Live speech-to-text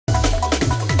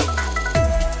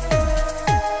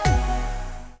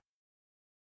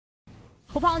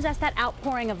Oklahomans, as that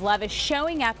outpouring of love is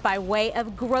showing up by way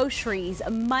of groceries,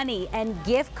 money, and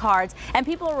gift cards, and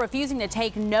people are refusing to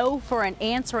take no for an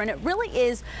answer, and it really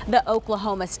is the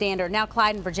Oklahoma standard. Now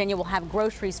Clyde and Virginia will have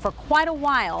groceries for quite a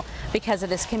while because of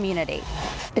this community.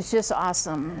 It's just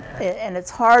awesome, and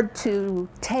it's hard to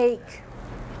take,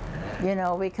 you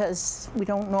know, because we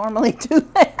don't normally do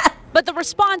that. But the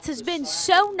response has been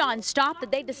so nonstop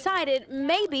that they decided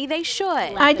maybe they should.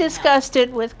 I discussed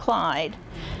it with Clyde,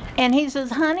 and he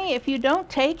says, honey, if you don't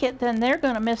take it, then they're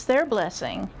going to miss their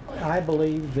blessing. I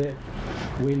believe that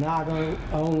we not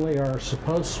only are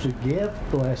supposed to give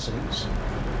blessings,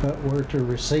 but we're to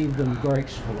receive them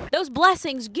gracefully. Those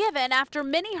blessings given after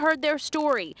many heard their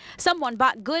story. Someone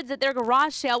bought goods at their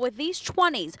garage sale with these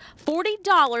 20s,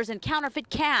 $40 in counterfeit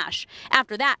cash.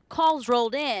 After that, calls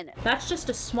rolled in. That's just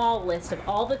a small list of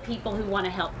all the people who want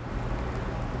to help.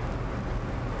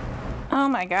 Oh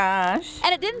my gosh.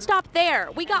 And it didn't stop there.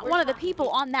 We got one of the people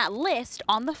on that list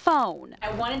on the phone.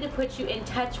 I wanted to put you in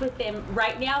touch with them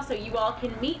right now so you all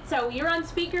can meet. So you're on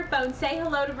speakerphone. Say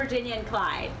hello to Virginia and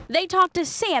Clyde. They talked to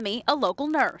Sammy, a local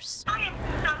nurse. I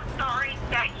am so sorry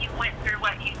that you went through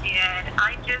what you did.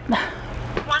 I just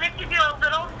wanted to do a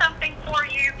little something for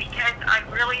you because I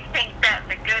really think that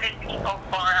the good in people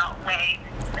far outweigh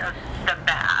the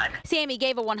bad. Sammy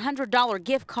gave a $100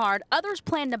 gift card. Others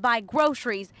plan to buy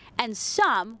groceries, and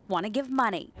some want to give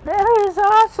money. That is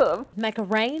awesome. Mecca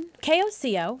Rain,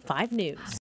 KOCO 5 News.